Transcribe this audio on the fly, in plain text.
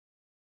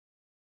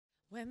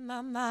When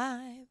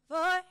my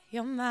boy,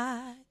 you're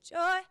my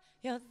joy,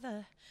 you're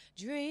the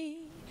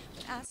dream.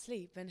 When I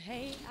sleep and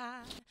hey,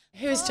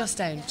 Who is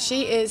Justine?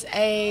 She is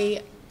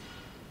a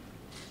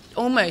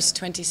almost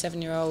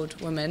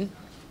 27-year-old woman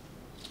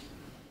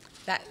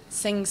that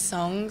sings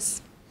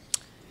songs,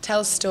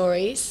 tells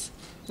stories.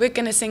 We're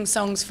going to sing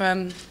songs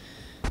from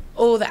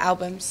all the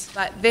albums,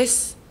 but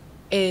this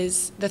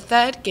is the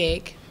third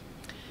gig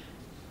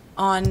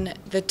on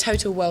the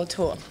Total World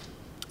Tour.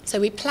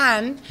 So we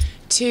plan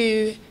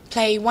to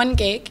play one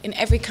gig in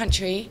every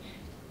country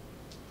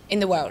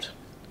in the world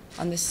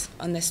on this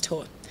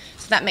tour.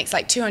 So that makes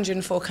like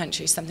 204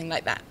 countries, something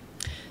like that.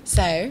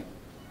 So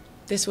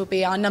this will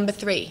be our number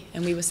 3,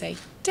 and we will say,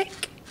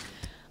 tick.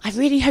 I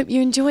really hope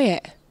you enjoy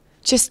it.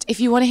 Just,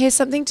 if you want to hear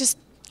something, just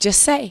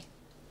say.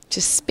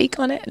 Just speak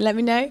on it and let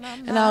me know,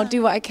 and I'll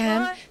do what I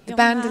can. The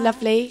band are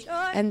lovely,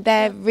 and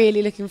they're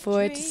really looking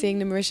forward to seeing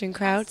the Mauritian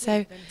crowd.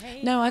 So,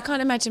 no, I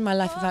can't imagine my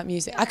life without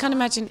music. I can't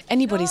imagine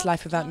anybody's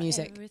life without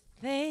music.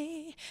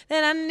 Everything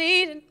that I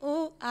need, and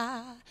oh,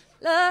 I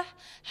love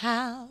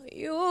how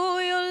you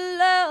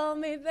love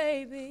me,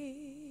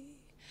 baby.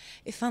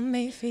 If I'm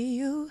made for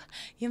you,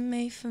 you're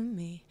made for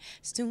me.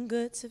 It's too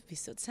good to be,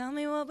 so tell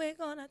me what we're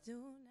gonna do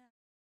now.